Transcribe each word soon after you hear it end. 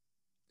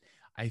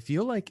I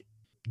feel like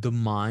the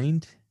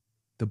mind,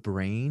 the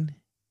brain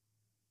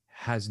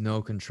has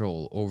no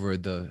control over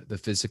the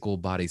physical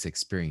body's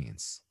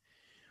experience.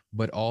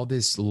 But all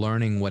this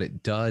learning, what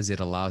it does, it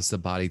allows the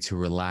body to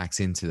relax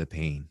into the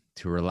pain,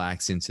 to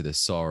relax into the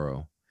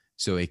sorrow,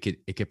 so it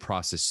could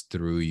process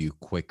through you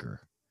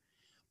quicker.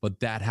 But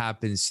that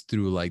happens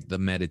through like the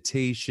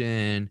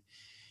meditation,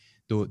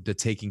 the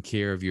taking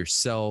care of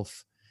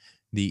yourself.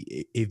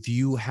 The If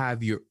you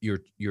have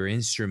your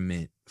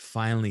instrument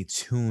finely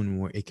tuned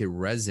where it could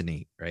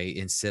resonate, right,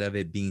 instead of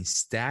it being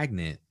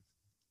stagnant,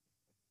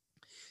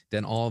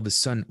 then all of a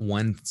sudden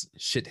when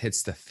shit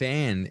hits the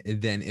fan,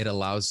 then it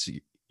allows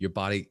your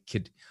body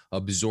could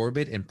absorb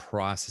it and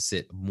process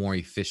it more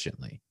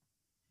efficiently.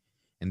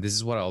 And this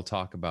is what I'll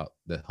talk about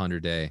the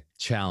 100-day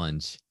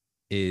challenge.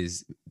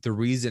 Is the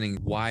reasoning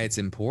why it's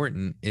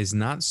important is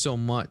not so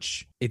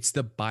much, it's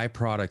the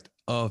byproduct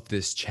of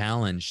this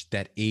challenge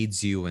that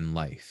aids you in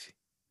life.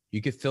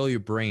 You could fill your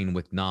brain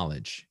with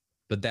knowledge,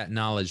 but that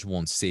knowledge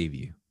won't save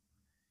you.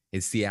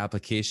 It's the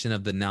application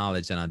of the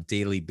knowledge on a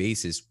daily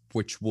basis,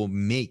 which will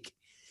make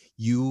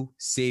you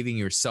saving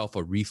yourself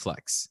a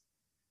reflex.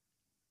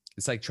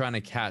 It's like trying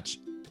to catch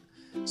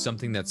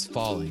something that's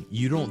falling.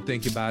 You don't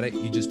think about it,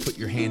 you just put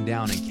your hand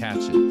down and catch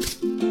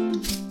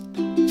it.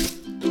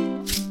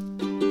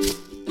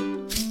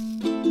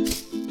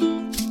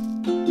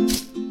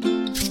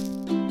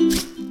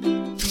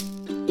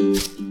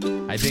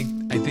 I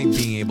think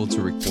being able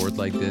to record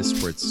like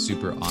this, where it's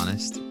super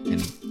honest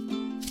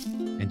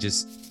and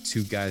just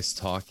two guys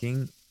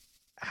talking,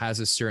 has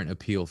a certain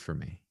appeal for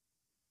me.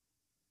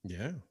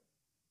 Yeah,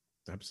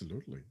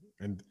 absolutely.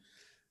 And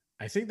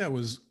I think that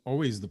was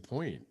always the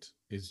point,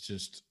 is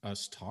just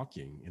us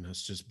talking and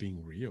us just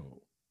being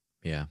real.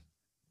 Yeah.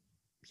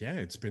 Yeah,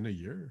 it's been a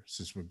year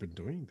since we've been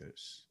doing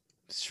this.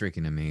 It's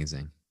freaking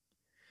amazing.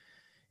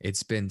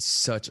 It's been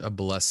such a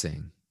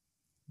blessing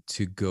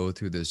to go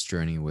through this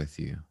journey with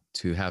you,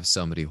 to have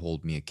somebody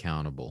hold me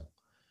accountable.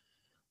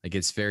 Like,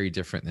 it's very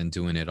different than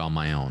doing it on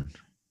my own.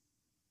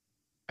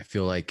 I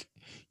feel like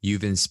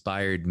you've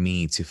inspired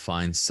me to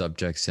find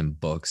subjects in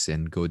books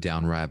and go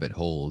down rabbit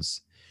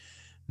holes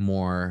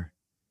more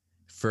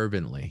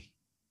fervently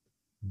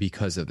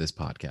because of this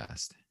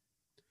podcast.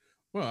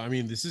 Well, I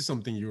mean, this is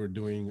something you were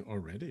doing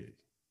already,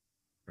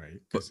 right?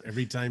 But Because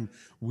every time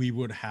we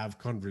would have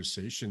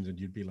conversations and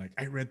you'd be like,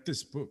 I read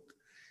this book,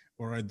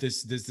 or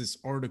this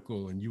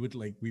article, and you would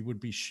like, we would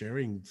be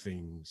sharing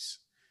things.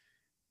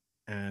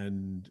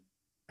 And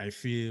I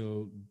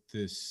feel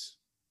this,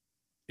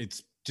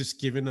 it's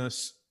just given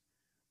us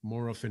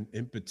more of an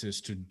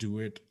impetus to do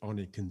it on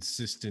a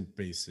consistent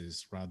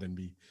basis rather than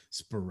be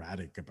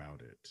sporadic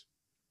about it.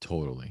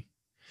 totally.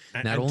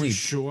 And, Not and to only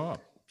show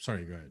up.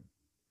 Sorry, go ahead.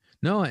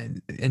 no,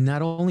 and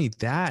not only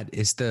that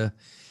is the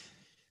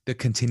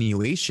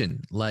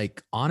continuation.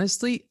 Like,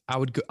 honestly, I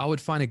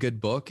would find a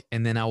good book,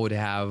 and then I would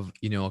have,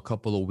 a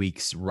couple of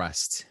weeks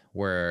rest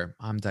where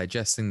I'm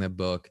digesting the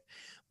book.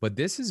 But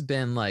this has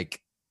been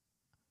like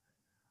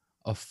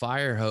a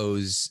fire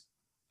hose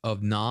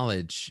of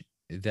knowledge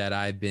that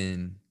I've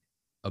been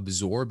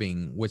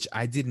absorbing, which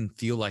I didn't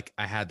feel like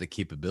I had the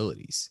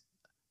capabilities.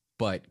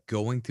 But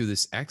going through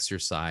this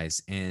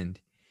exercise, and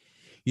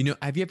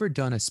have you ever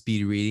done a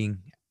speed reading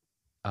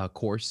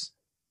course?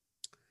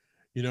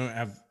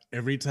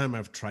 Every time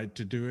I've tried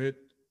to do it,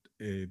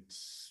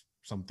 it's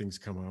something's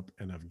come up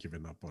and I've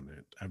given up on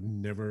it. I've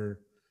never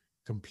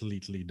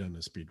completely done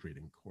a speed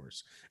reading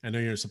course. I know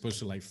you're supposed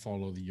to like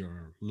follow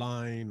your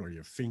line or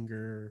your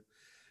finger,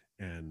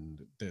 and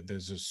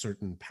there's a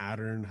certain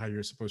pattern how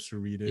you're supposed to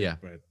read it. Yeah.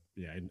 But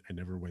yeah, I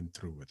never went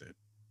through with it.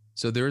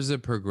 So there's a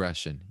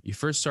progression. You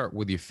first start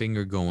with your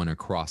finger going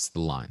across the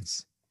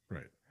lines,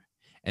 Right.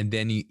 and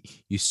then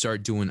you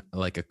start doing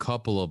like a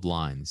couple of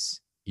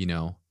lines,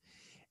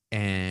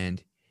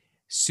 and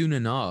soon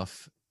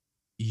enough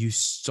you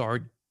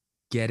start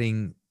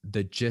getting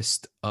the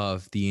gist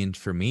of the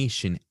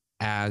information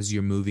as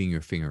you're moving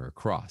your finger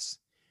across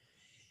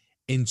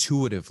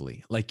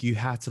intuitively. Like, you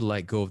have to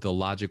let go of the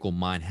logical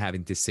mind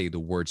having to say the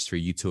words for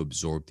you to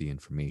absorb the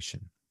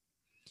information.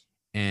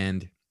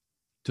 And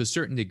to a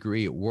certain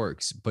degree it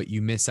works, but you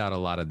miss out a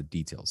lot of the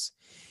details.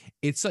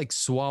 It's like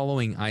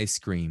swallowing ice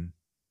cream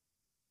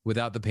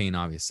without the pain.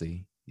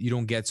 Obviously you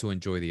don't get to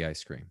enjoy the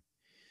ice cream.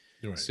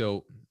 Right.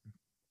 So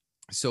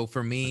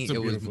for me, That's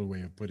a it was, beautiful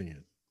way of putting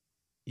it.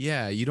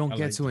 yeah, you don't I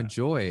get like to that.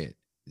 enjoy it.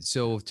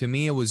 So to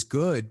me, it was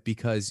good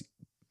because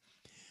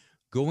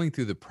going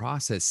through the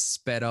process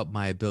sped up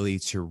my ability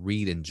to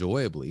read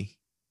enjoyably.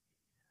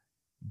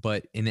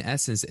 But in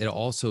essence, it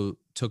also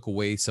took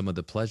away some of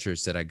the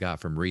pleasures that I got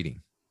from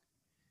reading.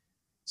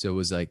 So it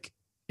was like,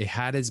 it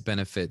had its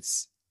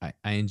benefits.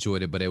 I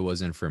enjoyed it, but it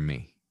wasn't for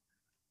me.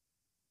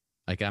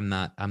 Like, I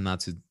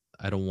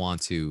don't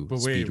want to But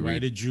speed wait, why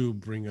read. did you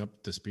bring up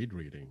the speed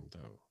reading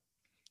though?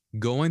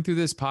 Going through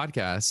this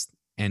podcast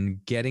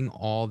and getting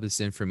all this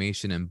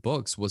information in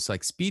books was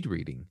like speed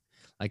reading.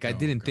 Like, I Oh,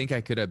 didn't think I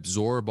gotcha. could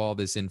absorb all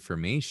this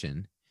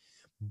information,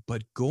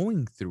 but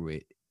going through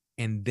it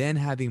and then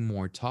having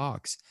more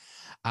talks,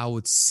 I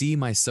would see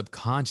my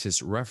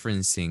subconscious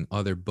referencing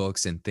other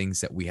books and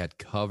things that we had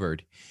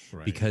covered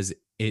Right. because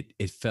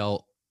it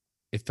felt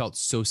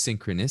so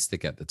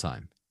synchronistic at the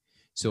time.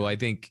 So Yeah. I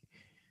think,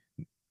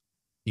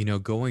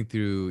 going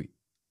through,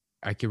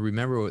 I can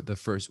remember one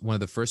of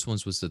the first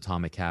ones was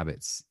Atomic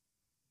Habits,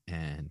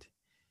 and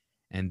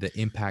the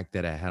impact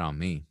that it had on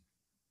me.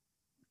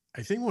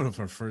 I think one of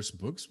our first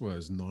books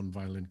was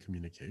Nonviolent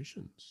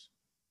Communications,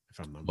 if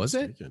I'm not Was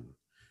it? mistaken.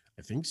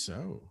 I think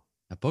so.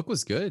 That book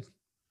was good.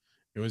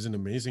 It was an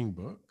amazing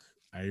book.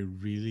 I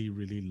really,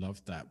 really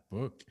loved that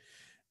book.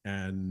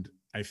 And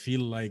I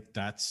feel like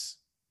that's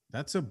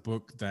a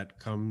book that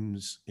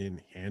comes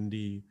in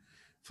handy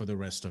for the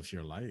rest of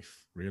your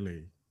life,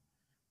 really.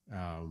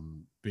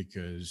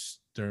 Because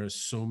there are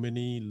so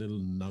many little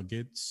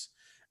nuggets,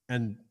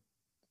 and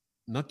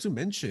not to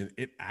mention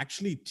it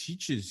actually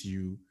teaches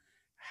you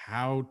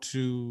how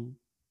to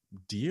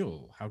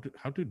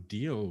how to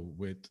deal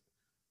with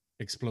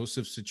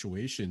explosive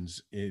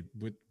situations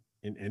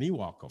in any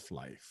walk of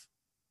life.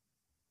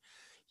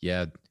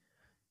 Yeah,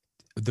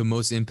 the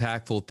most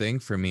impactful thing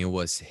for me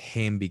was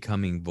him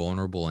becoming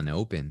vulnerable and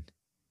open,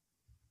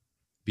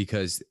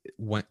 because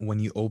when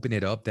you open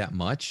it up that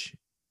much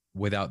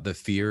without the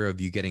fear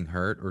of you getting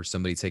hurt or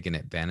somebody taking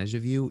advantage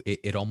of you,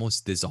 it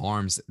almost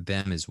disarms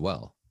them as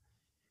well.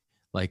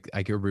 Like,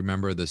 I could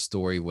remember the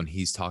story when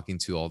he's talking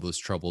to all those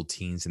troubled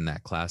teens in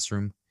that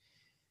classroom,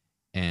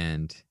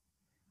 and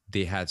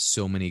they had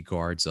so many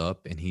guards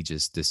up, and he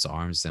just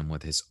disarms them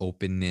with his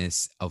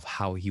openness of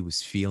how he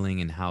was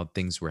feeling and how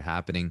things were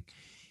happening.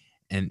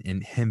 And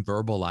him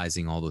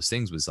verbalizing all those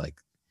things was like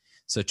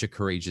such a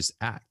courageous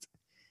act.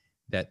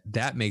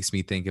 That makes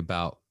me think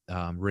about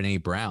Renee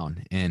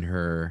Brown and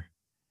her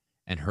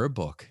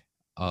book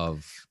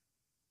of.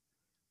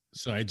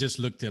 So I just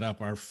looked it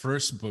up. Our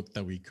first book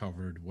that we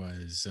covered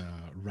was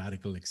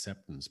Radical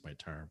Acceptance by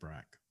Tara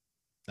Brach.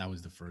 That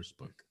was the first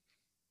book.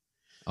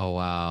 Oh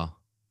wow.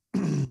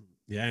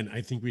 Yeah, and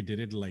I think we did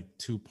it like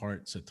 2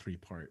 parts or 3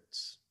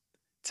 parts.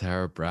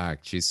 Tara Brach,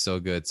 she's so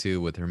good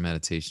too with her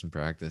meditation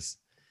practice.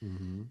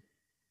 Mm-hmm.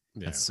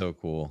 That's Yeah, so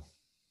cool.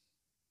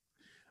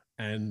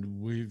 and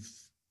we've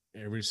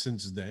ever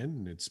since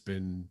then it's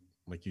been,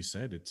 like you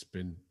said, it's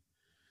been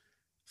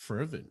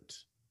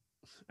fervent.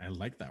 I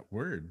like that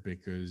word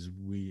because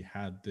we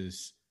had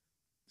this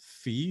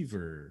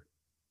fever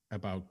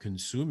about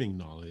consuming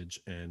knowledge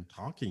and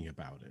talking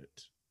about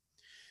it.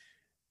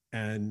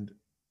 And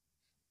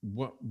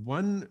what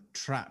one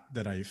trap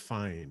that I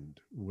find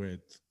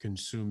with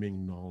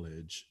consuming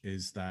knowledge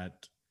is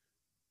that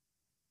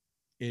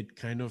it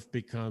kind of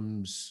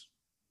becomes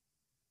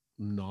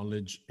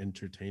knowledge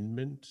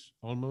entertainment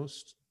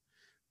almost,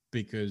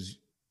 because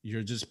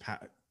you're just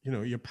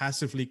you're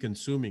passively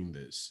consuming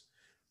this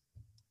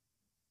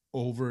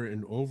over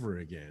and over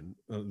again.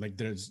 Like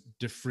there's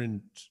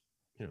different,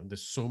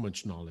 there's so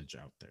much knowledge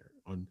out there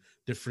on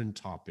different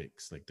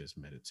topics. Like there's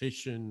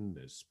meditation,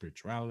 there's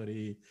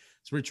spirituality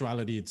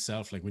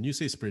itself. Like when you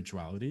say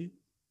spirituality,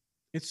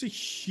 it's a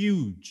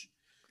huge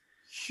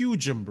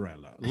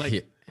umbrella.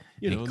 Like,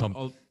 Yeah.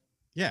 Encom-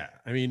 yeah,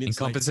 I mean, it's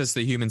like, encompasses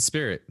the human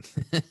spirit.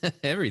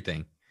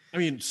 Everything. I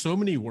mean, so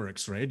many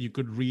works, right? You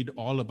could read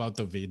all about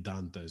the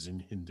Vedantas in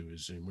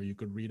Hinduism, or you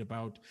could read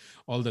about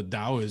all the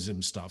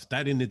Taoism stuff.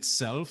 That in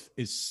itself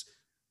is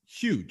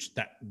huge.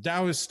 That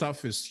Taoist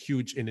stuff is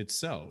huge in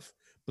itself.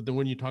 But then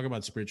when you talk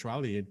about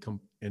spirituality, it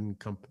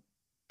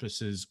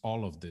encompasses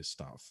all of this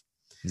stuff.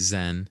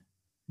 Zen.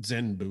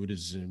 Zen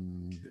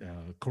Buddhism,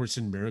 Course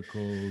in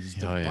Miracles,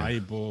 the Oh yeah.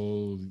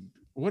 Bible,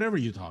 whatever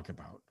you talk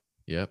about,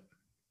 Yep.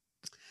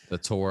 The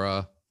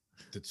Torah,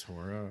 the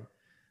Torah.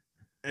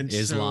 And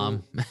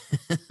Islam.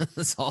 so,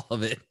 That's all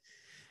of it.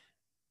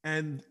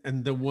 and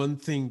the one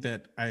thing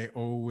that I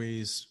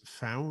always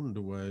found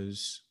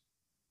was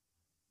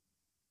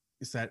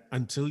is that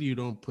until you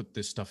don't put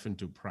this stuff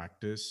into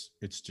practice,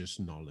 it's just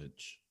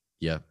knowledge.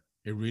 Yep.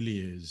 It really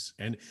is.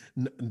 And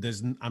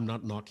I'm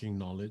not knocking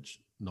knowledge.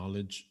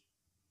 Knowledge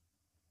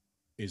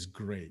is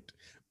great,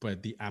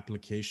 but the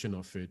application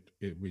of it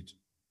which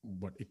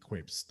what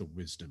equates the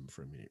wisdom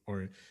for me,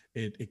 or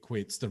it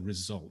equates the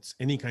results,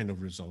 any kind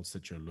of results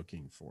that you're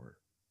looking for.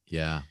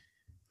 Yeah.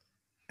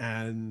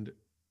 and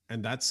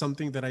and that's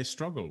something that I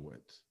struggle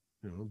with,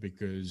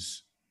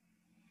 because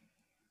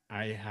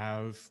I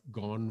have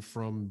gone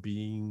from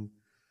being,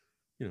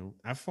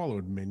 I've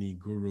followed many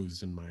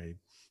gurus in my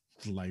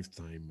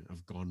lifetime.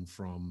 I've gone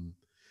from,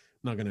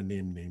 not going to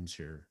name names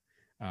here,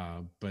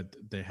 but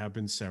there have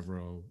been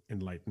several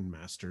enlightened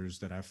masters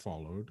that I've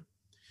followed,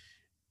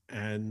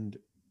 and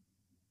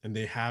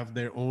they have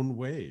their own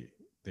way,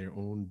 their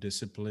own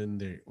discipline,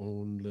 their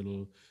own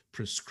little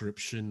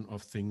prescription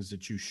of things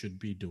that you should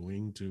be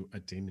doing to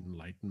attain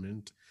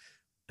enlightenment.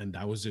 And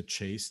that was a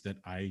chase that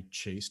I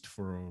chased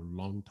for a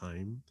long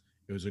time.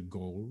 It was a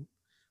goal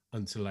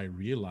until I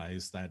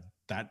realized that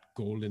that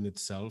goal in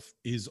itself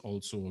is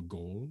also a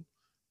goal.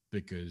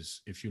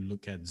 Because if you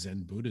look at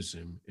Zen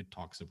Buddhism, it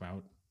talks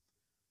about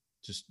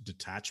just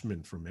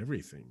detachment from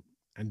everything.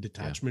 and Yeah.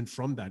 detachment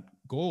from that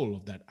goal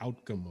of that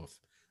outcome of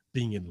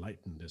being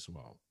enlightened as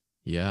well.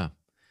 Yeah.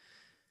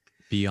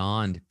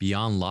 Beyond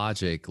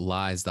logic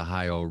lies the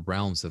higher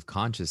realms of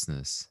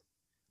consciousness,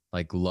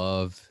 like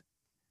love,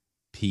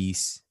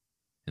 peace,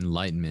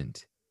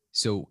 enlightenment.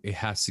 So it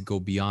has to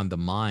go beyond the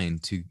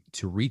mind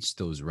to reach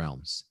those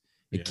realms.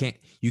 It Yeah. can't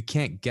you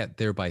can't get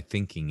there by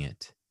thinking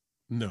it.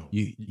 No.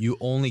 You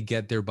only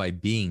get there by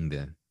being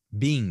the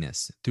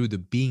beingness, through the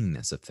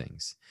beingness of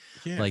things.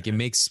 Yeah. Like it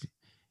makes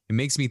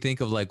me think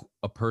of like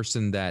a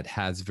person that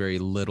has very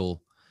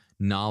little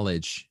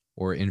knowledge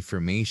or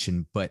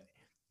information but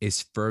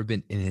is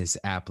fervent in his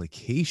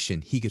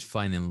application. He could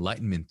find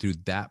enlightenment through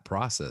that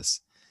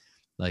process.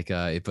 Like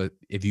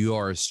if you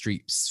are a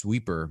street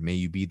sweeper, may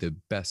you be the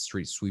best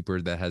street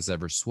sweeper that has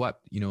ever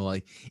swept.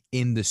 Like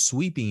in the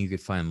sweeping you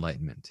could find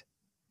enlightenment.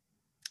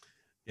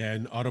 Yeah.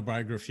 An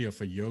autobiography of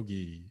a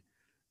yogi,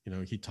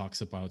 he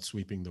talks about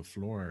sweeping the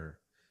floor,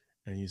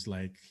 and he's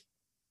like,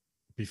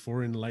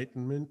 before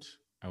enlightenment,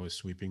 I was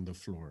sweeping the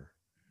floor.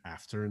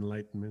 After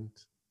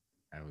enlightenment,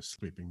 I was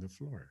sweeping the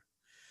floor.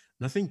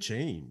 Nothing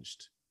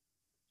changed.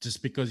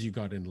 Just because you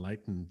got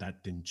enlightened,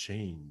 that didn't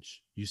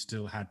change. You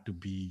still had to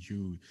be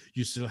you.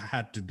 You still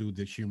had to do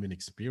the human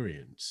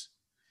experience.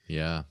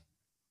 Yeah.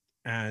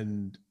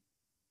 And,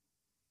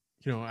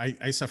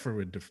 I suffer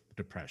with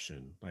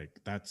depression. Like,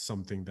 that's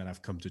something that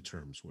I've come to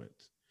terms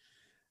with.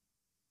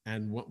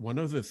 And one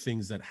of the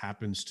things that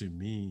happens to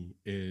me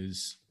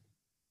is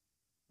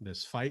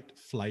this fight,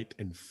 flight,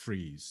 and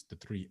freeze, the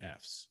three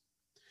F's.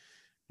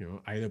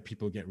 Either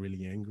people get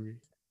really angry,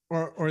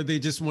 or they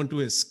just want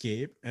to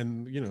escape.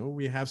 And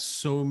we have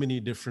so many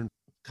different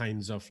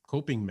kinds of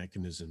coping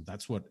mechanism.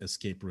 That's what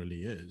escape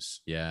really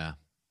is. Yeah.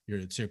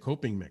 It's your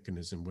coping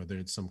mechanism, whether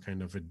it's some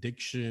kind of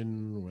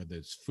addiction, whether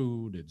it's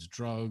food, it's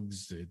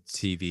drugs, it's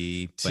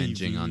TV,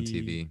 binging on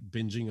TV, TV.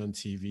 binging on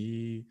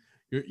TV.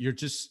 You're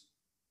just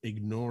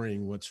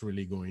ignoring what's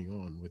really going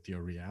on with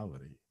your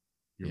reality.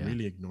 You're Yeah.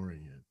 really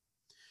ignoring it.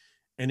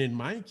 And in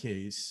my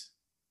case,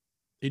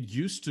 it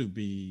used to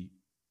be,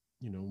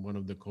 one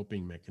of the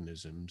coping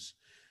mechanisms,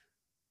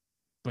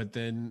 but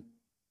then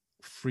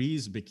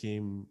freeze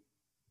became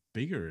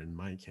bigger in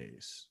my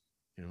case.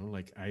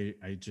 Like I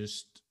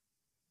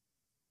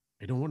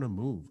don't want to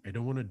move. I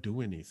don't want to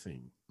do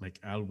anything. Like,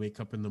 I'll wake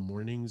up in the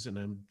mornings and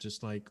I'm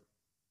just like,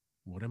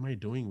 what am I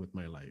doing with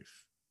my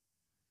life?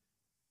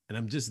 And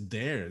I'm just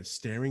there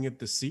staring at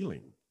the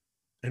ceiling.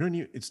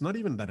 It's not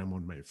even that I'm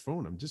on my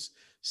phone. I'm just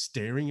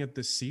staring at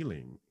the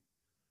ceiling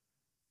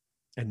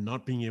and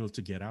not being able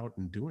to get out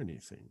and do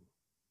anything.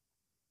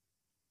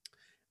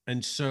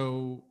 And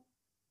so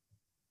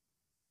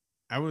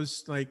I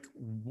was like,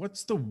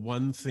 what's the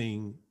one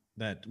thing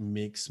that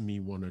makes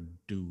me want to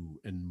do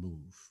and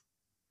move?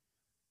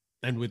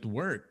 And with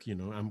work,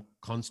 I'm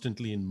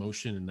constantly in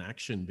motion and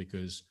action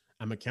because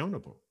I'm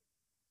accountable.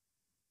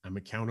 I'm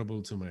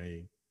accountable to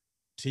my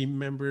team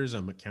members.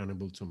 I'm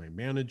accountable to my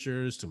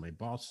managers, to my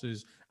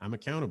bosses. I'm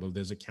accountable.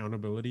 There's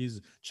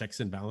accountabilities,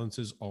 checks and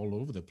balances all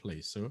over the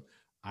place. So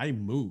I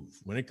move.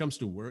 When it comes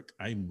to work,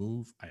 I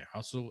move, I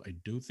hustle, I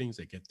do things,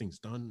 I get things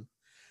done.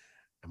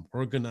 I'm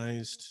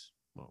organized.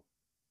 Well,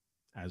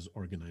 as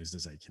organized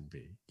as I can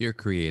be. You're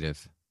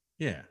creative.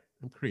 Yeah,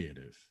 I'm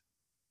creative.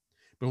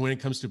 But when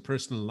it comes to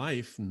personal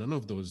life, none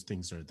of those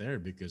things are there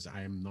because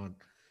I am not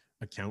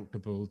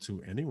accountable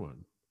to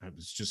anyone.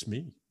 It's just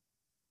me.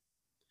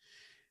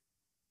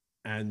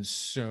 And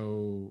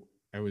so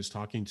I was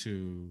talking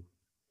to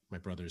my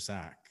brother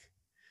Zach,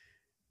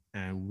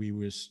 and we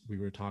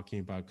were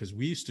talking about, because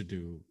we used to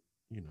do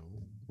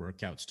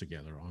workouts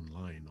together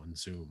online on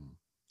Zoom,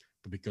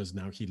 but because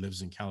now he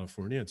lives in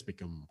California, it's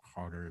become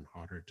harder and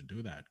harder to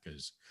do that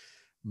because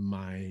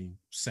my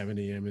 7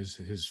 a.m. is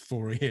his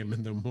 4 a.m.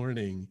 in the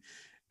morning.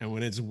 And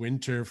when it's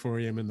winter, 4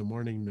 a.m. in the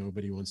morning,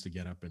 nobody wants to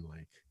get up and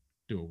like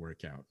do a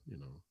workout.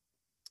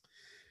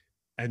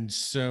 And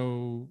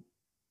so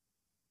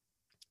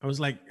I was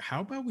like,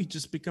 how about we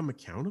just become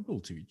accountable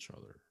to each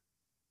other?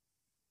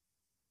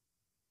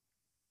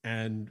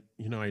 And,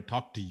 I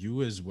talked to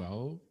you as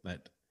well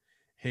that,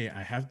 hey,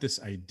 I have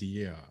this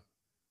idea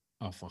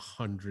of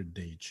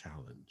 100-day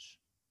challenge.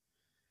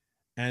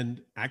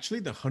 And actually,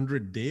 the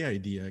 100-day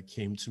idea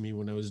came to me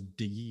when I was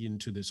digging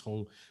into this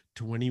whole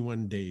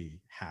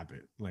 21-day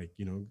habit. Like,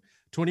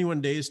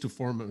 21 days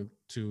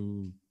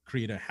to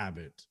create a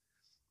habit.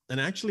 And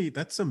actually,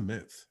 that's a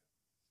myth.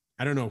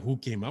 I don't know who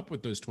came up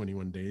with those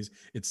 21 days.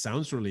 It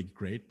sounds really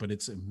great, but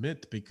it's a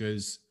myth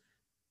because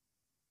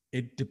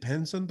it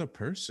depends on the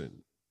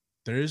person.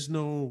 There is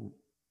no,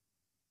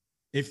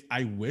 if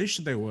I wish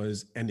there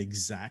was an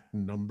exact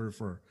number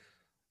for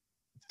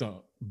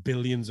the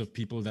billions of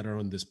people that are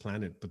on this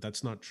planet, but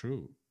that's not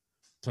true.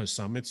 For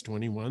some, it's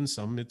 21,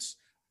 some it's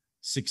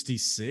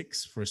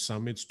 66, for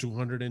some, it's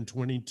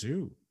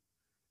 222.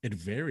 It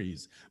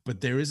varies,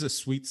 but there is a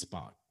sweet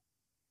spot.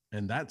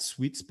 And that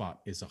sweet spot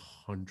is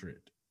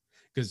 100.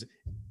 Because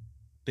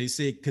they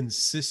say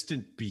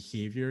consistent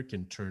behavior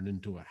can turn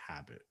into a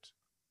habit.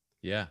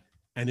 Yeah.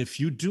 And if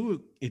you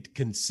do it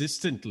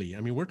consistently,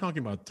 I mean, we're talking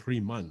about 3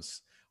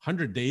 months.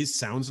 100 days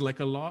sounds like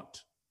a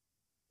lot.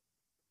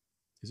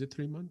 Is it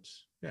 3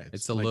 months? Yeah, It's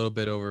it's a like, little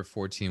bit over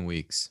 14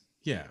 weeks.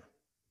 yeah.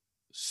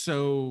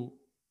 So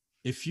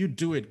if you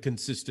do it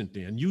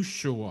consistently and you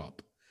show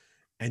up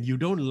and you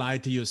don't lie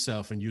to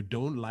yourself and you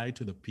don't lie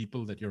to the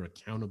people that you're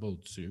accountable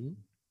to,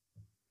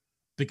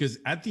 because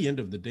at the end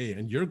of the day,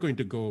 and you're going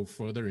to go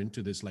further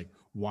into this, like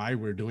why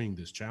we're doing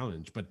this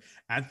challenge, but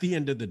at the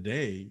end of the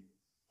day,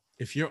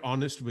 if you're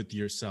honest with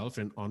yourself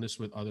and honest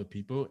with other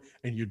people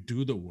and you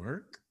do the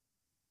work,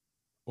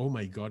 oh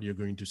my God, you're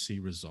going to see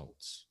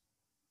results.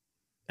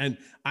 And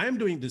I'm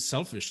doing this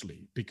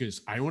selfishly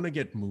because I want to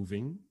get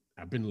moving.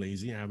 I've been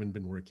lazy. I haven't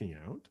been working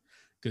out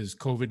because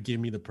COVID gave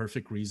me the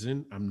perfect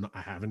reason.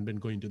 I haven't been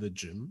going to the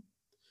gym.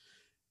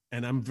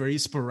 And I'm very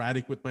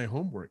sporadic with my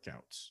home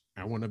workouts.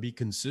 I want to be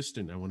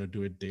consistent. I want to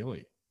do it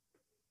daily.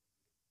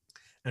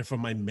 And for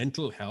my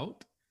mental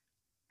health,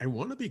 I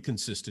want to be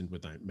consistent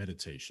with my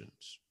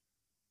meditations.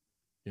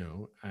 You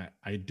know,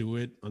 I do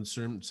it on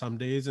some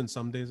days, and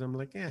some days I'm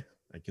like,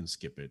 I can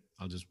skip it.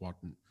 I'll just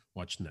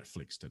watch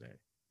Netflix today.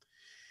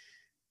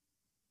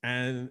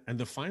 And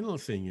the final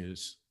thing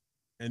is,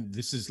 and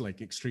this is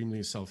like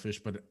extremely selfish,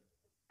 but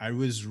I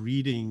was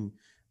reading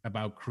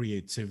about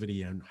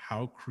creativity and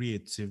how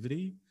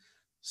creativity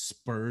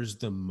spurs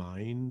the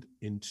mind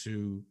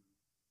into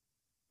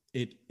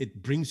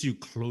it brings you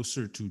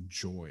closer to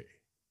joy.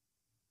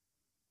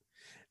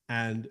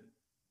 And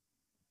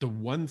the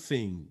one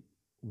thing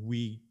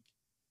we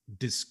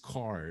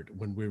discard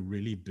when we're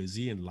really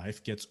busy and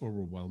life gets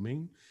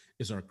overwhelming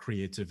is our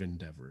creative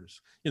endeavors.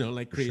 You know,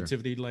 like For sure.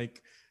 creativity,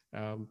 like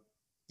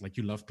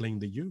you love playing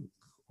the uke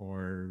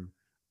or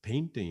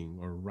painting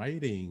or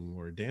writing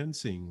or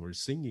dancing or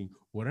singing,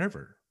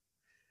 whatever.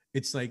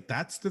 It's like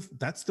that's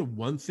the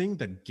one thing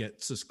that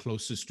gets us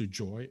closest to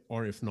joy,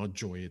 or if not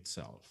joy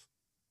itself.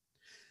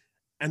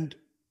 And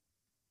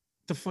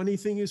the funny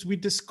thing is we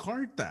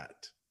discard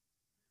that.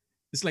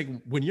 It's like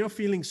when you're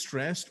feeling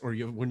stressed or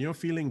when you're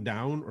feeling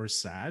down or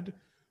sad,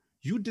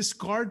 you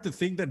discard the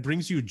thing that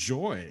brings you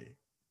joy.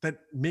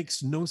 That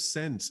makes no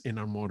sense in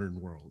our modern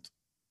world.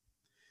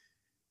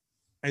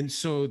 And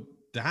so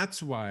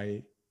that's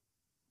why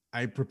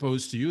I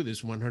propose to you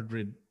this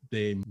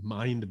 100-day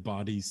mind,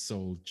 body,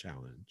 soul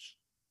challenge.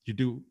 You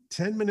do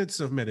 10 minutes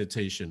of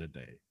meditation a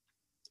day,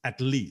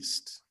 at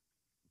least.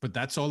 But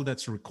that's all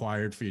that's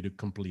required for you to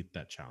complete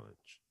that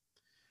challenge.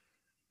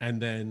 And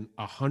then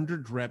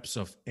 100 reps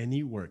of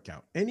any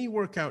workout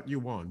you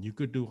want. You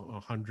could do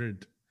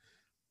 100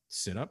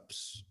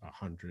 sit-ups,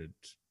 100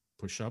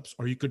 push-ups,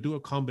 or you could do a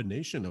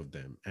combination of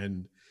them.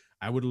 And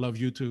I would love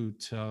you to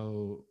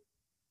tell,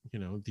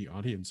 the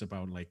audience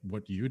about like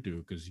what you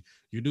do, because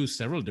you do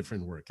several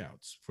different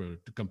workouts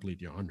to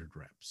complete your 100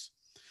 reps.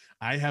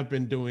 I have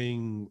been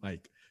doing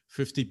like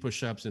 50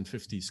 push-ups and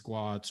 50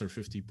 squats, or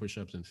 50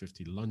 push-ups and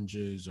 50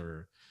 lunges,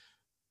 or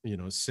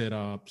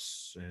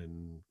sit-ups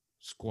and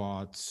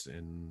squats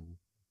and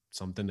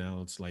something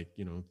else like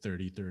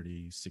 30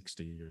 30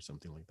 60 or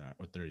something like that,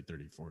 or 30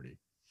 30 40,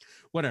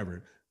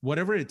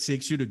 whatever it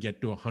takes you to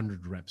get to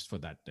 100 reps for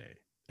that day.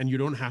 And you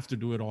don't have to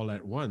do it all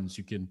at once.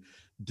 You can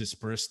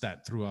disperse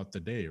that throughout the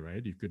day,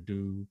 right? You could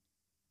do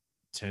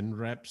 10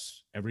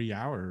 reps every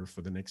hour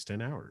for the next 10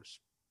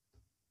 hours.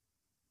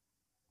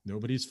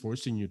 Nobody's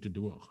forcing you to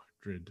do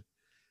 100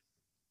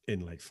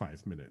 in like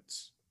 5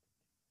 minutes.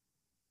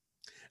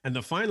 And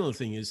the final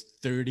thing is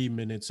 30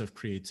 minutes of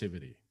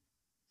creativity.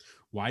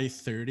 Why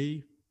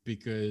 30?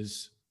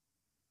 Because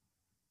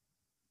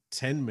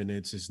 10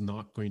 minutes is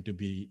not going to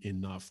be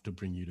enough to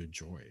bring you to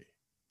joy.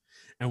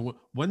 And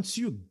once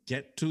you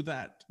get to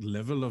that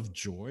level of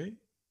joy,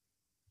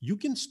 you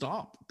can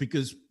stop,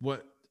 because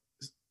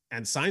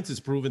and science has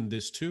proven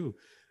this too,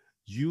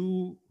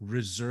 you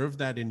reserve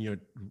that in your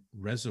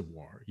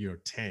reservoir, your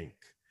tank,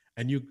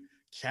 and you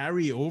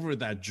carry over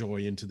that joy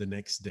into the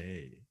next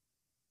day.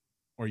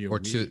 Or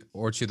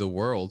to the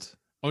world.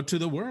 Or to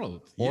the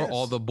world. Or yes.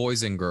 all the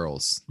boys and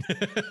girls.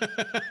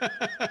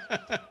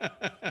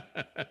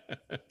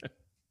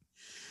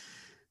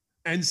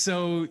 And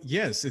so,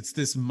 yes, it's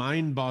this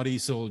mind, body,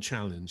 soul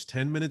challenge.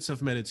 10 minutes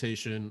of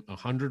meditation,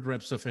 100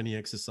 reps of any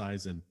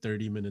exercise, and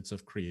 30 minutes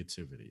of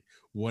creativity.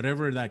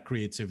 Whatever that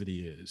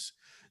creativity is.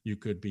 You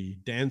could be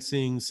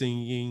dancing,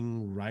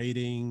 singing,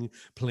 writing,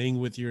 playing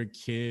with your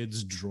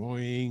kids,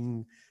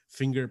 drawing,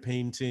 finger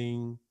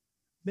painting.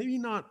 Maybe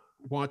not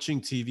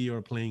watching TV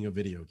or playing a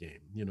video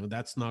game.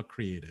 That's not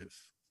creative.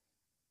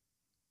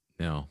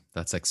 No,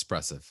 that's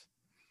expressive.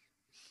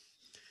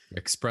 You're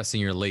expressing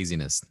your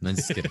laziness. No,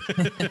 just kidding.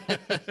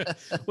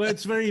 Well,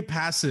 it's very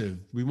passive.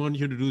 We want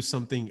you to do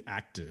something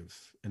active,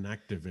 an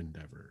active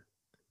endeavor.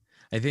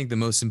 I think the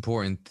most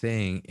important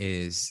thing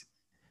is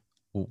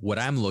what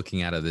I'm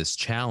looking at of this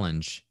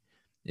challenge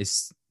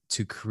is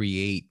to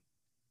create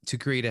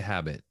a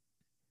habit.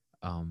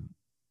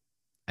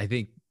 I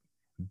think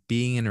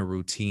being in a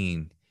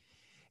routine,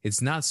 it's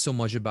not so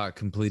much about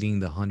completing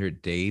the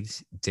 100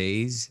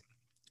 days.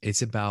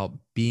 It's about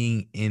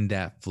being in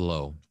that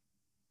flow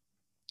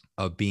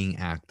of being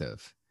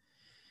active,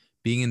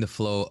 being in the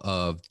flow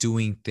of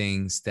doing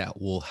things that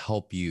will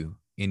help you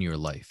in your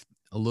life,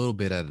 a little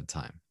bit at a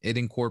time. It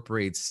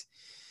incorporates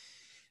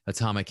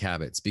atomic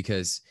habits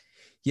because,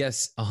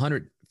 yes,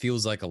 100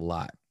 feels like a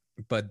lot,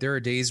 but there are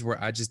days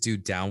where I just do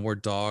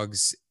downward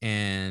dogs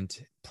and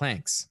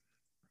planks,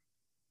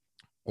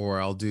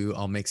 or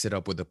I'll mix it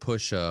up with a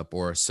push up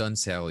or a sun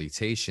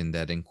salutation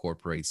that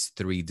incorporates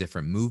three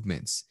different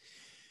movements.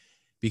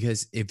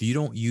 Because if you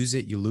don't use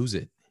it, you lose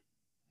it.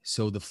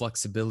 So the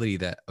flexibility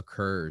that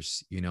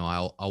occurs,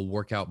 I'll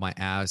work out my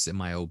abs and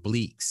my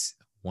obliques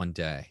one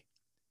day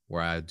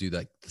where I do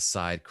like the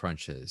side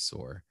crunches,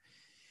 or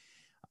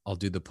I'll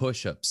do the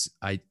push-ups.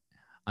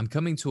 I'm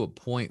coming to a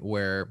point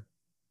where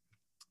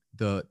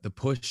the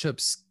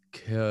push-ups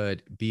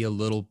could be a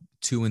little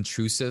too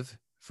intrusive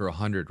for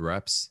 100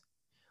 reps.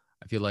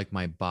 I feel like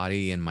my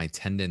body and my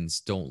tendons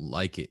don't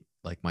like it.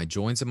 Like my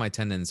joints and my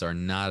tendons are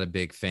not a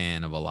big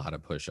fan of a lot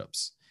of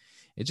push-ups.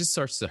 It just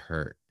starts to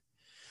hurt.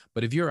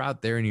 But if you're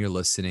out there and you're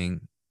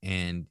listening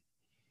and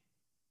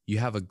you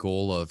have a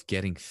goal of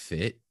getting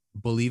fit,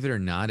 believe it or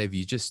not, if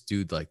you just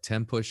do like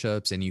 10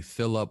 push-ups and you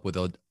fill up with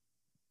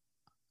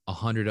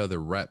 100 other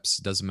reps,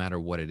 doesn't matter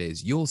what it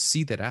is, you'll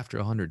see that after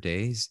 100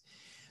 days,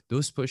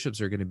 those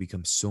push-ups are going to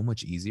become so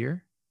much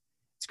easier.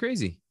 It's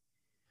crazy.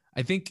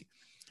 I think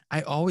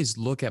I always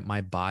look at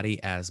my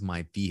body as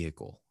my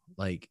vehicle.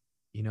 Like,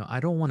 I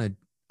don't want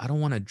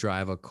to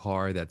drive a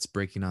car that's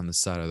breaking on the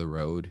side of the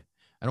road.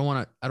 I don't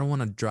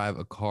want to drive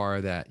a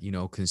car that,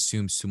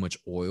 consumes too much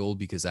oil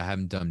because I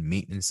haven't done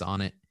maintenance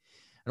on it.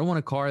 I don't want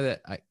a car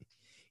that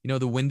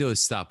the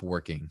windows stop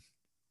working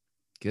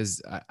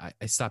because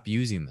I stopped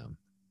using them.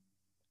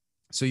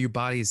 So your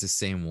body is the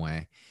same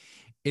way.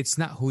 It's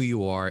not who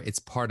you are. It's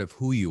part of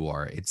who you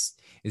are. It's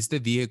the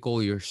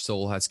vehicle your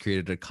soul has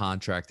created a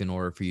contract in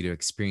order for you to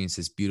experience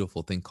this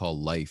beautiful thing called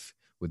life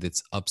with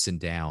its ups and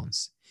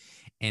downs.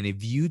 And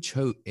if you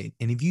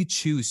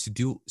choose to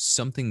do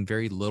something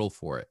very little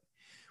for it,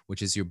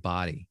 which is your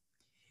body,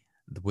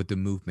 with the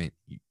movement,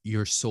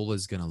 your soul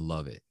is going to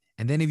love it.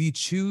 And then if you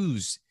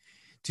choose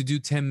to do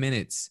 10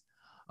 minutes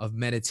of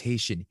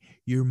meditation,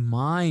 your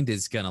mind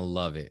is going to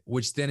love it,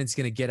 which then it's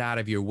going to get out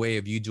of your way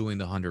of you doing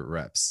the 100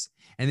 reps.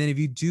 And then if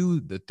you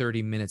do the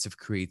 30 minutes of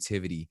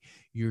creativity,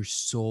 your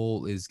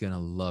soul is going to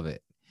love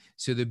it.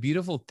 So the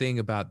beautiful thing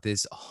about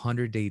this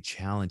 100-day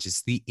challenge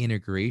is the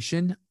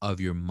integration of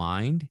your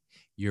mind,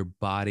 your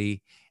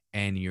body,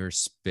 and your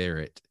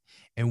spirit.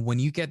 And when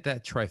you get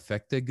that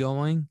trifecta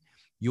going,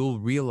 you'll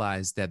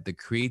realize that the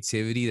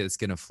creativity that's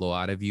going to flow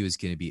out of you is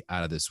going to be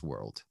out of this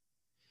world.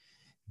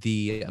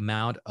 The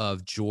amount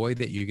of joy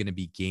that you're going to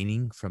be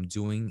gaining from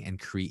doing and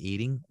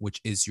creating,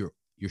 which is your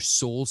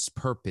soul's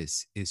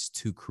purpose, is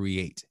to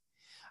create.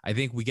 I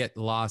think we get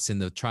lost in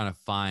the trying to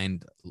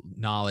find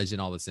knowledge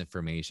and all this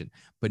information.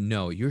 But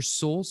no, your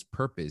soul's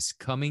purpose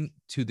coming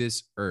to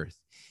this earth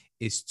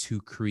is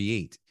to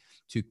create,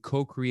 to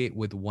co-create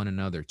with one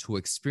another, to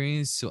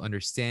experience, to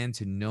understand,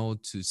 to know,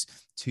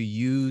 to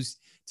use,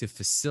 to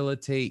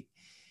facilitate.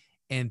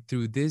 And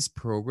through this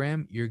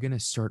program, you're going to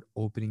start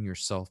opening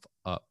yourself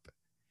up,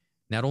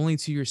 not only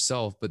to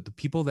yourself, but the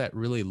people that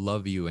really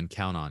love you and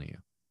count on you,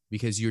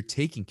 because you're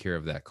taking care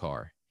of that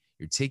car.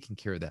 You're taking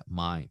care of that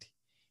mind.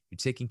 You're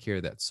taking care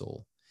of that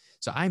soul.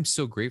 So I'm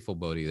so grateful,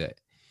 Bodhi,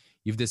 that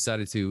you've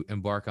decided to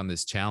embark on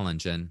this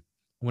challenge. And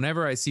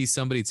whenever I see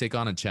somebody take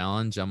on a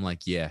challenge, I'm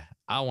like, yeah,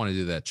 I want to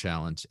do that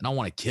challenge and I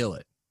want to kill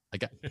it.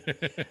 Like,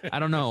 I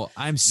don't know.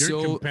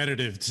 You're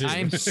competitive too.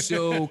 I'm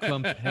so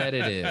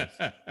competitive.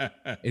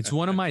 It's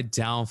one of my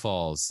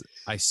downfalls,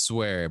 I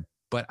swear,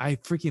 but I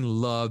freaking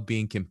love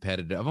being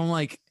competitive. I'm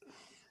like,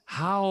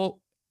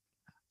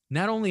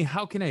 not only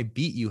how can I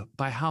beat you,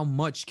 by how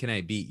much can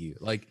I beat you?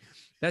 Like,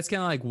 that's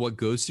kind of like what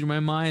goes through my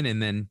mind. And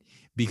then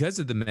because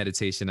of the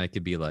meditation, I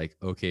could be like,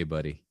 okay,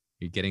 buddy,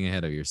 you're getting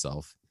ahead of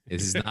yourself.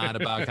 This is not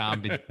about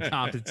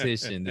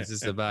competition. This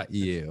is about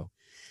you.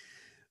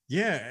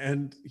 Yeah.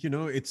 And,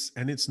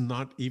 it's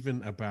not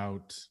even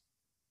about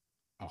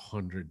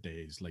 100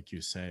 days, like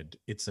you said.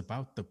 It's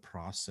about the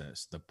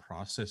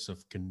process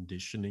of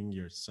conditioning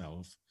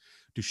yourself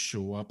to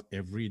show up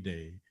every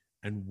day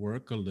and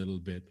work a little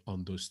bit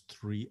on those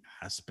three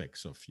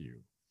aspects of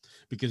you,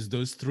 because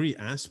those three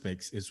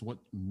aspects is what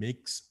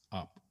makes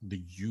up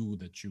the you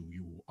that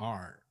you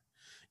are.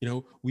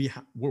 We're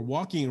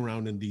walking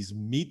around in these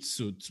meat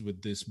suits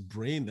with this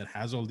brain that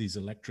has all these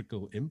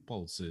electrical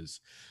impulses,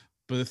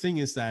 but the thing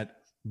is that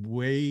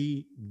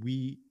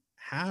we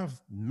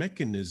have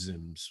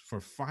mechanisms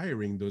for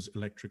firing those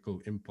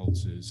electrical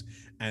impulses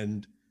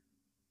and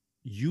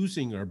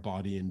using our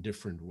body in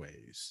different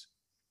ways,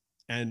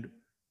 and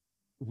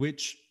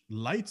which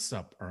lights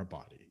up our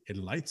body. It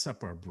lights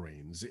up our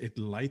brains. It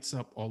lights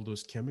up all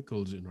those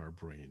chemicals in our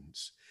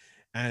brains.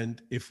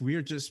 And if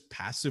we're just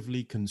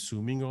passively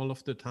consuming all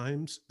of the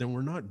times, then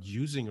we're not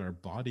using our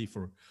body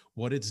for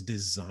what it's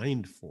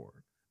designed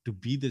for, to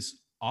be this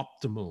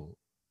optimal.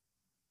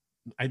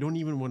 I don't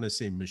even want to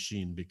say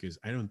machine, because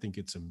I don't think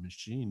it's a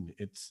machine.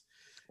 It's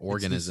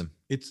organism.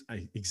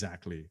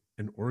 Exactly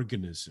an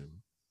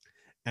organism.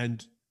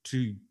 And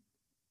to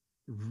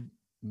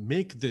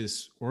make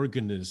this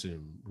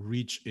organism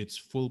reach its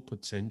full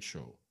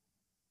potential,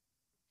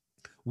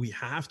 we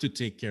have to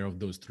take care of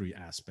those three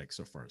aspects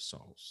of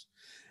ourselves.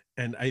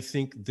 And I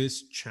think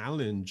this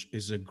challenge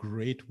is a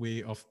great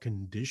way of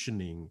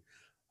conditioning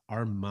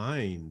our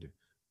mind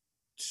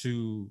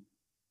to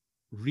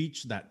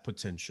reach that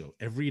potential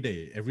every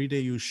day. Every day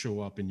you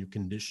show up and you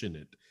condition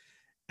it.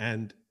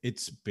 And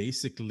it's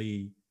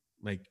basically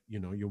like,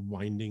 you're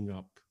winding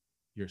up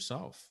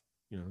yourself.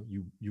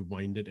 You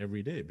wind it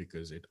every day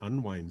because it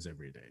unwinds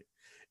every day.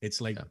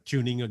 It's like Yeah.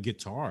 tuning a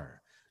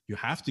guitar. You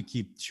have to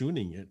keep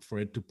tuning it for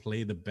it to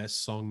play the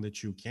best song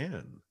that you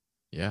can.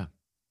 Yeah.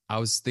 I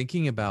was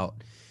thinking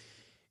about,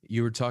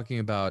 you were talking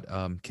about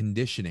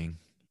conditioning,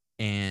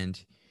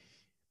 and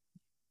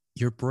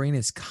your brain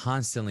is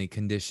constantly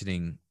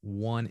conditioning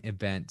one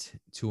event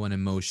to an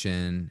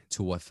emotion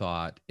to a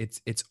thought.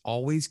 It's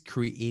always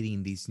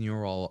creating these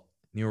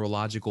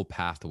neurological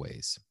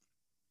pathways.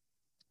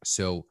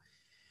 So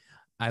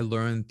I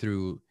learned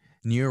through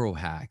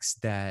neurohacks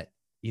that,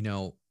 you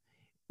know,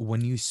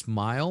 when you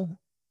smile,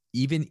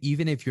 even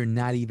if you're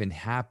not even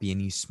happy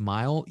and you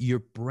smile, your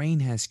brain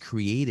has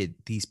created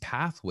these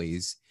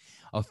pathways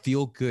of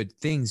feel good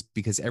things,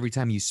 because every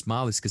time you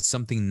smile it's because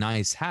something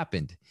nice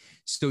happened.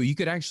 So you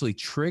could actually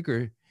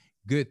trigger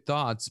good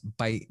thoughts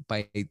by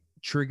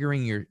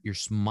triggering your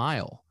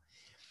smile.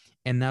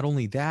 And not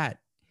only that,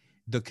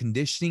 the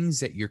conditionings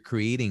that you're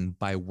creating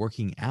by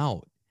working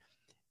out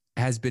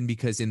has been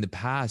because in the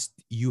past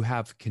you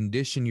have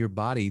conditioned your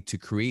body to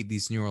create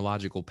these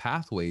neurological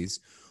pathways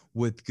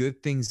with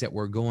good things that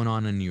were going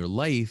on in your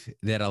life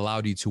that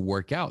allowed you to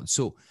work out.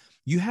 So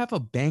you have a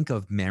bank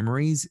of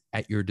memories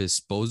at your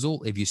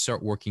disposal if you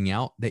start working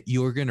out that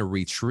you're going to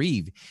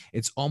retrieve.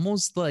 It's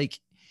almost like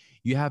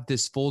you have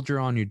this folder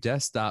on your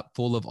desktop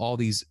full of all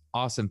these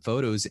awesome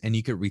photos, and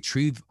you could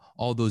retrieve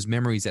all those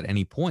memories at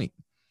any point.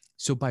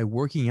 So by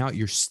working out,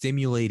 you're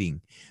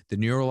stimulating the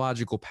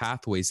neurological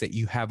pathways that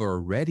you have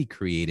already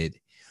created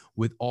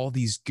with all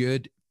these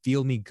good,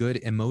 feel me good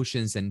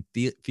emotions and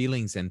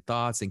feelings and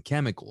thoughts and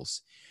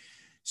chemicals.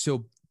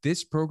 So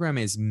this program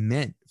is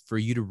meant for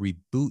you to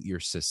reboot your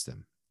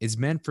system. It's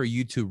meant for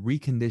you to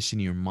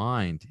recondition your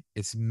mind.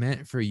 It's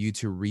meant for you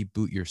to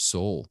reboot your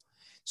soul.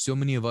 So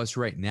many of us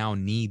right now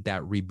need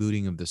that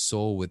rebooting of the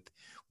soul with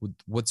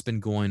what's been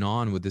going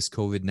on with this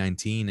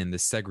COVID-19 and the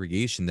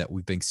segregation that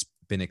we've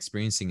been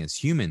experiencing as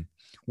human.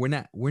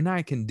 We're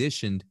not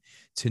conditioned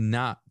to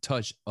not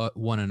touch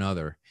one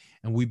another,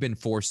 and we've been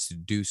forced to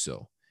do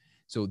so.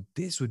 So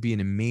this would be an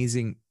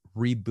amazing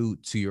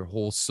reboot to your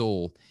whole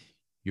soul,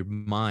 your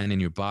mind, and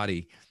your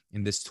body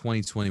in this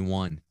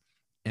 2021.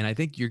 And I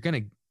think you're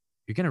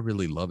gonna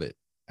really love it.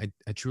 I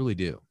truly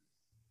do.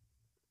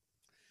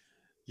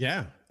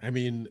 Yeah, I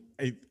mean,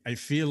 I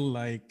feel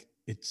like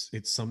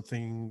it's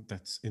something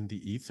that's in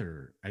the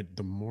ether.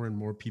 The more and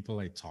more people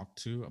I talk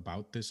to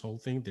about this whole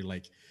thing, they're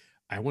like,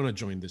 I want to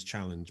join this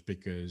challenge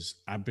because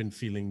I've been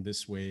feeling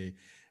this way.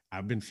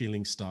 I've been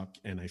feeling stuck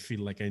and I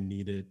feel like I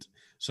need it.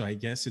 So I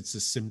guess it's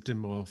a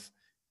symptom of,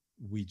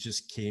 we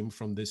just came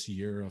from this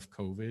year of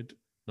COVID.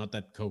 Not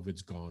that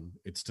COVID's gone,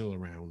 it's still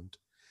around.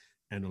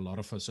 And a lot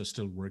of us are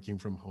still working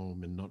from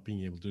home and not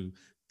being able to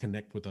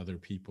connect with other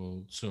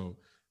people. So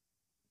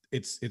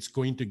it's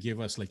going to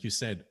give us, like you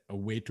said, a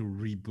way to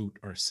reboot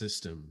our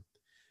system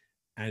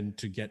and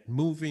to get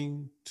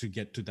moving, to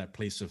get to that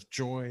place of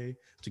joy,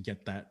 to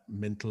get that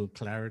mental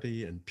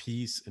clarity and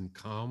peace and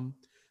calm.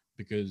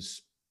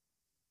 Because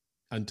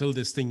until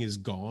this thing is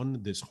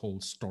gone, this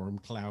whole storm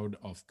cloud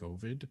of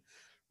COVID,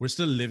 we're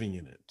still living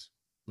in it.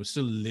 We're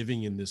still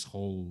living in this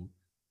whole,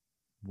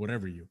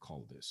 whatever you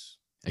call this.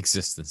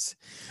 Existence.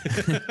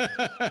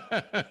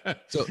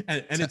 So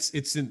and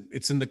it's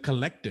in the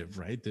collective,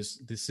 right?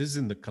 This is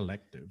in the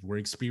collective. We're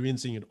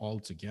experiencing it all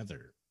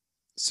together.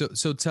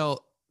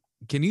 so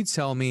can you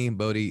tell me,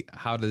 Bodhi,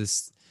 how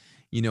does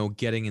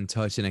getting in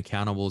touch and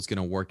accountable is going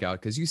to work out?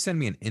 Because you send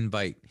me an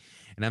invite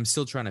and I'm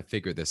still trying to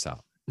figure this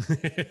out.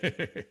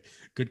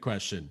 Good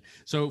question.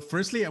 So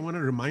firstly, I want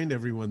to remind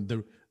everyone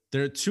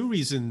there are two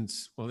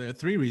reasons, well, there are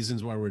three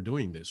reasons why we're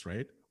doing this,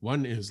 right?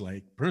 One is,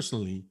 like,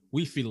 personally,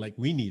 we feel like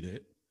we need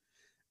it.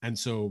 And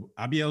so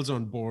Abiel's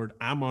on board,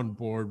 I'm on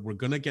board, we're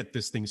going to get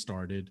this thing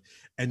started.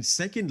 And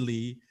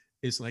secondly,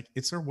 is like,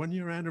 it's our 1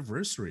 year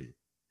anniversary.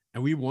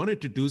 And we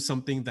wanted to do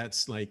something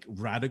that's like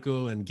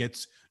radical and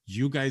gets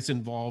you guys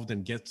involved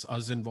and gets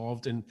us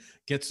involved and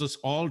gets us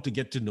all to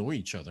get to know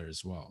each other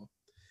as well.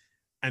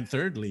 And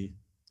thirdly,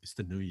 it's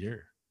the new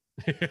year.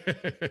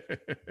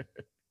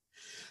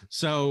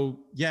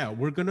 So, yeah,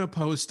 we're going to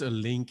post a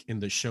link in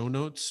the show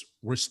notes.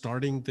 We're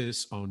starting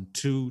this on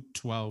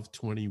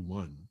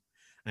 2/12/21.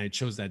 And I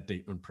chose that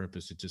date on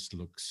purpose. It just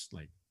looks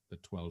like the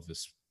 12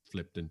 is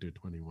flipped into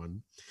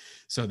 21.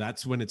 So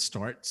that's when it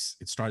starts.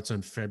 It starts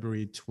on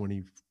February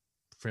 12th,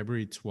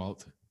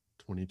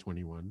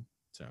 2021.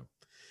 So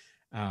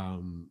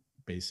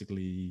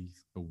basically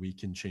a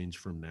week and change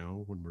from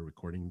now when we're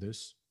recording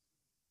this.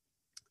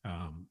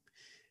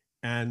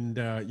 And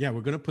yeah,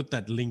 we're going to put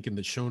that link in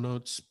the show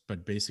notes,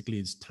 but basically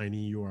it's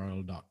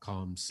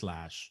tinyurl.com/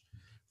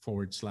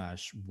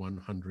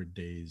 /100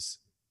 days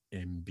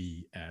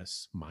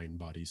MBS, mind,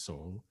 body,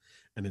 soul.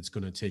 And it's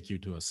going to take you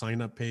to a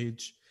sign up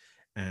page,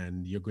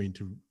 and you're going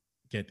to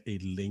get a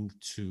link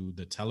to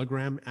the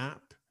Telegram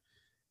app.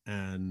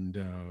 And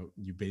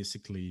you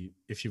basically,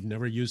 if you've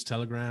never used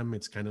Telegram,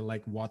 it's kind of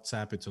like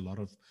WhatsApp. It's a lot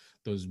of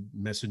those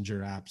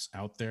messenger apps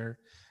out there.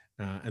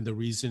 And the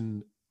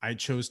reason I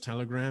chose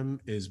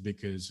Telegram is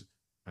because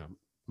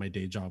my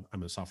day job,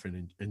 I'm a software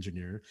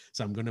engineer.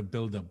 So I'm going to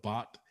build a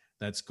bot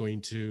that's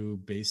going to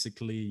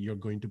basically, you're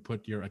going to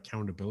put your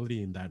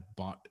accountability in that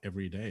bot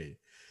every day.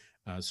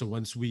 So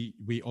once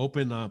we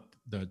open up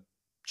the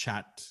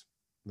chat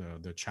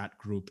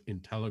group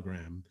in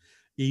Telegram,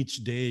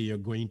 each day you're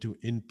going to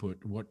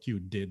input what you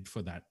did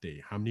for that day,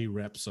 how many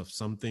reps of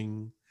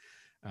something,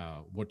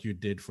 what you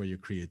did for your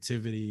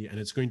creativity, and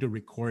it's going to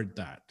record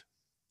that.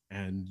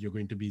 And you're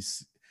going to be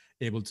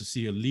able to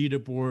see a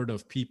leaderboard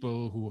of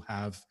people who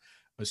have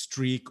a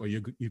streak, or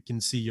you can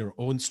see your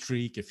own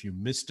streak if you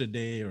missed a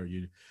day or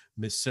you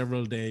missed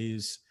several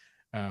days.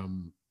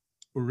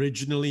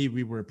 Originally,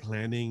 we were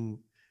planning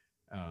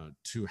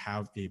to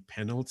have a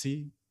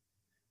penalty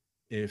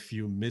if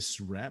you miss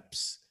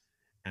reps,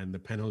 and the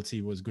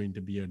penalty was going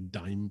to be a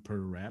dime per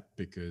rep,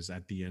 because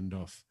at the end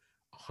of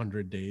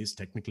 100 days,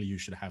 technically you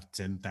should have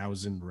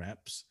 10,000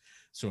 reps.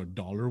 So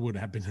 $1 would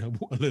have been a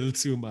little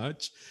too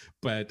much,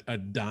 but a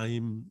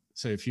dime.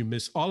 So if you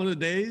miss all of the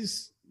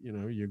days,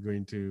 you're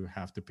going to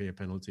have to pay a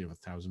penalty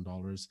of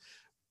 $1,000.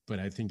 But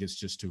I think it's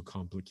just too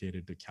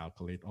complicated to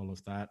calculate all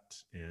of that.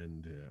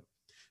 And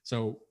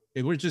so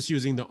we're just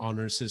using the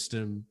honor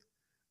system.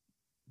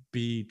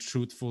 Be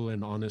truthful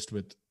and honest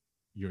with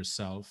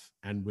yourself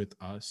and with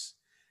us,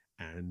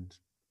 and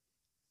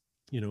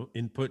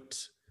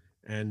input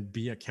and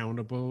be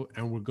accountable.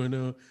 And we're going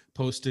to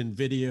post in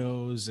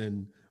videos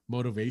and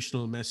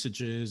motivational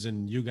messages,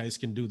 and you guys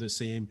can do the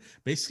same.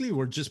 Basically,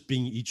 we're just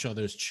being each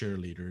other's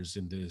cheerleaders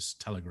in this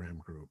Telegram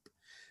group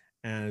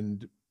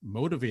and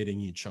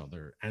motivating each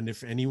other. And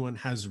if anyone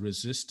has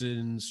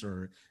resistance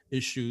or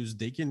issues,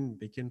 they can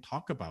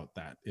talk about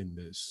that in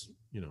this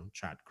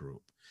chat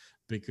group,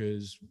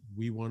 because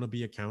we want to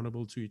be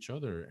accountable to each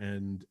other.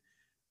 And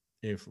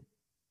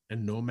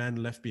no man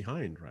left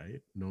behind,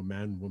 right? No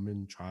man,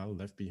 woman, child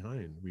left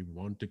behind. We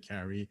want to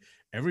carry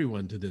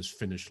everyone to this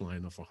finish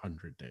line of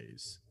 100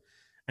 days.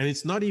 And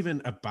it's not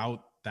even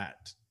about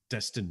that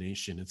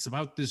destination. It's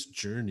about this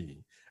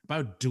journey,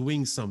 about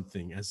doing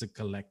something as a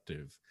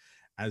collective,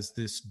 as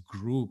this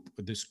group,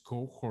 this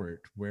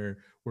cohort, where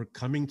we're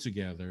coming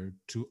together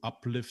to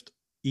uplift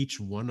each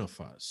one of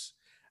us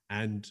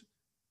and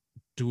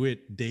do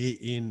it day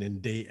in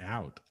and day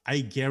out.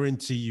 I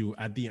guarantee you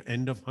at the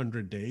end of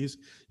 100 days,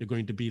 you're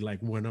going to be like,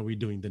 when are we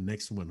doing the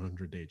next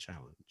 100-day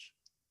challenge?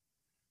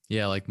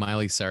 Yeah, like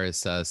Miley Cyrus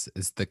says,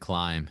 it's the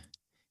climb.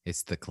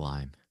 It's the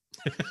climb.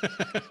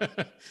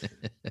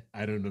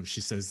 I don't know if she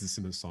says this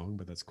in a song,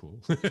 but that's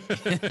cool.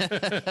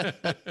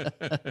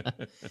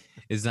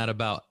 It's not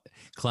about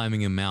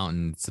climbing a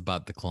mountain. It's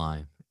about the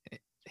climb.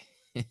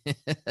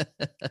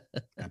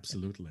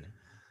 Absolutely.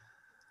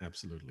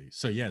 Absolutely.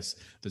 So yes,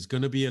 there's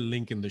going to be a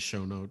link in the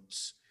show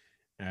notes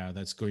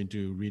that's going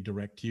to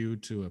redirect you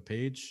to a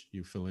page.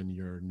 You fill in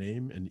your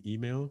name and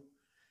email.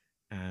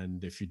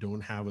 And if you don't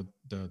have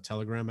the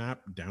Telegram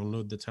app,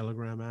 download the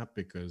Telegram app,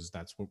 because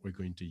that's what we're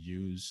going to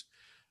use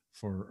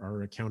for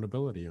our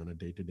accountability on a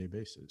day-to-day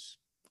basis.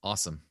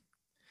 Awesome.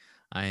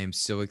 I am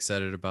so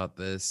excited about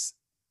this.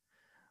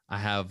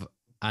 I'm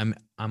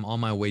on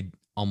my way,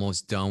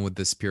 almost done with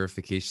this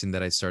purification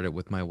that I started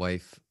with my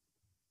wife.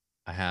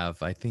 I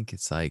think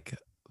it's like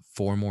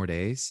 4 more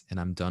days and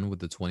I'm done with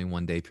the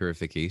 21-day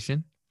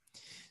purification.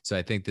 So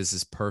I think this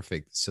is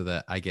perfect so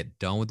that I get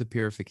done with the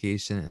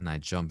purification and I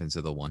jump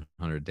into the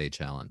 100-day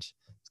challenge.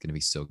 It's going to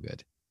be so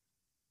good.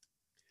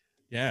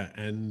 Yeah.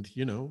 And,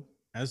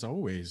 as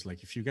always,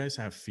 like if you guys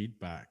have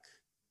feedback,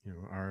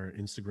 our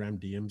Instagram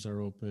DMs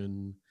are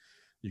open.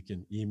 You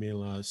can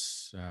email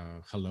us,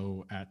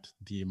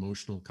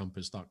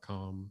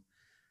 hello@theemotionalcompass.com,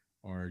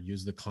 or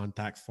use the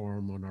contact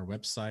form on our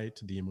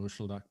website,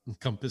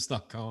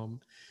 theemotionalcompass.com.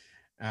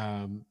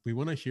 We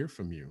want to hear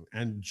from you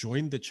and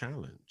join the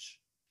challenge.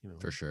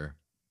 For sure.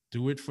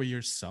 Do it for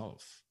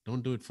yourself.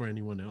 Don't do it for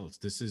anyone else.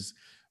 This is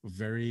a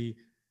very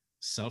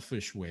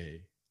selfish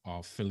way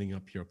of filling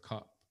up your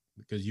cup,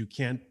 because you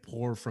can't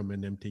pour from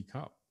an empty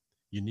cup.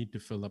 You need to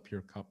fill up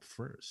your cup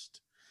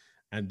first.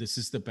 And this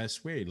is the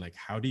best way. Like,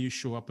 how do you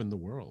show up in the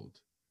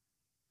world?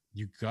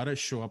 You got to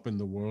show up in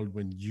the world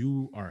when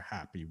you are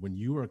happy, when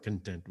you are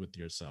content with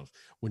yourself,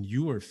 when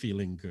you are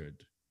feeling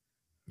good.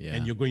 Yeah.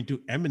 And you're going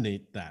to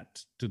emanate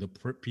that to the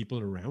people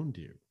around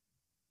you.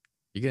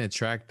 You're going to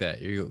attract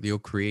that. You'll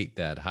create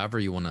that. However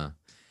you want to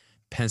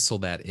pencil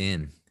that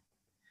in.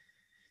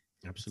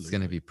 Absolutely. It's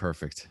going to be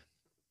perfect.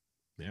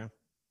 Yeah.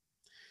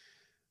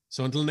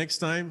 So until next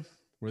time,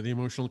 we're the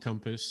Emotional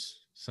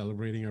Compass,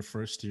 celebrating our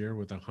first year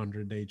with a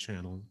 100-day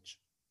challenge.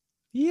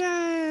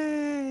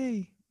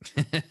 Yay!